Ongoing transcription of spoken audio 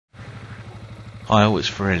Hi, it's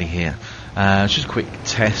Forelli here. Just a quick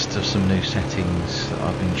test of some new settings that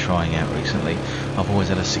I've been trying out recently. I've always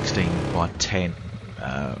had a 16 by 10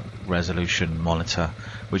 resolution monitor,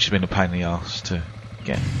 which has been a pain in the arse to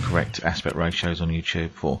get correct aspect ratios on YouTube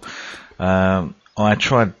for. I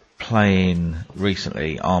tried playing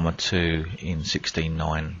recently Arma 2 in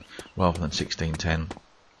 16:9 rather than 16:10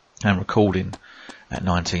 and recording at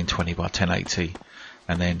 1920 by 1080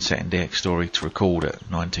 and then setting DxTory to record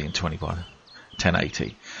at 1920 by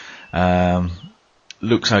 1080.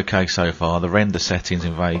 Looks okay so far. The render settings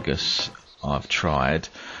in Vegas I've tried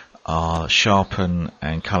are sharpen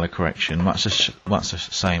and color correction, much the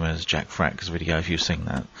same as JackFrags video if you've seen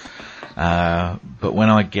that. But when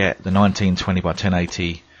I get the 1920 by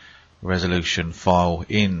 1080 resolution file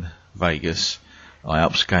in Vegas, I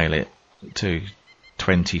upscale it to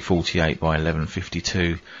 2048 by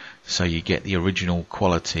 1152, so you get the original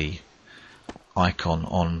quality icon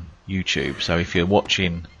on YouTube. So if you're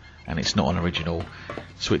watching and it's not an original,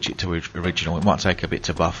 switch it to original. It might take a bit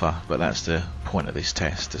to buffer, but that's the point of this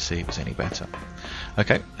test, to see if it's any better.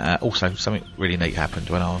 Okay, also something really neat happened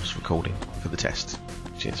when I was recording for the test.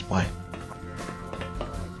 Cheers, bye.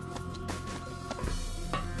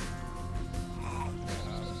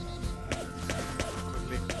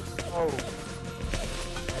 Oh.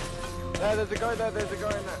 There's a guy there, there's a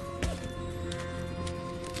guy in there.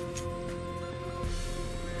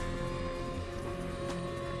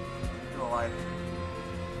 Still alive.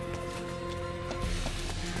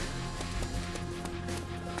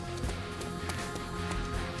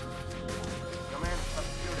 Yo man, stop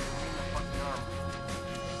shooting me in the fucking arm.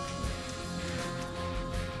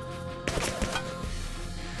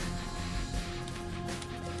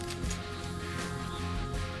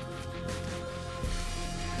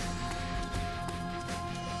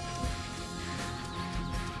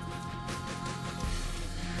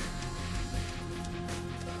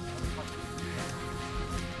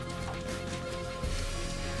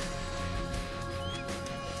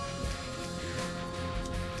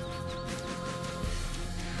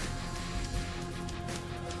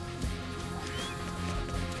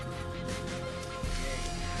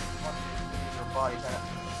 Body kind of.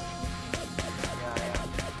 Yeah.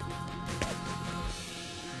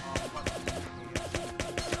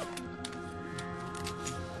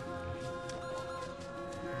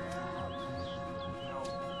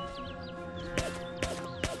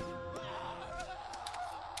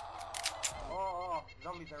 Oh,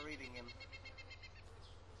 zombies are reading him.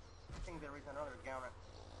 I think there is another counter.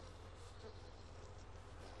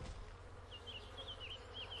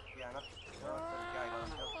 Yeah, not the guy, but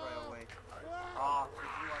I'm just right away. Ah,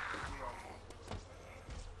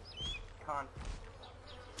 can't.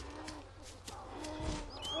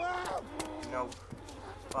 No.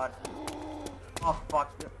 But oh fuck,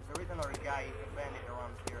 there is another guy, he's a bandit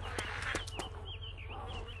around here.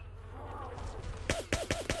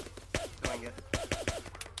 Doing it.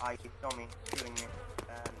 He saw me, shooting me,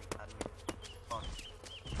 and had me. Fuck.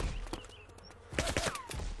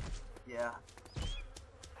 Yeah.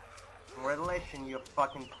 Congratulations, you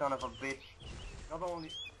fucking son of a bitch.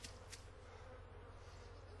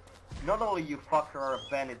 Not only you fucker are a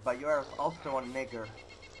bandit, but you are also a nigger.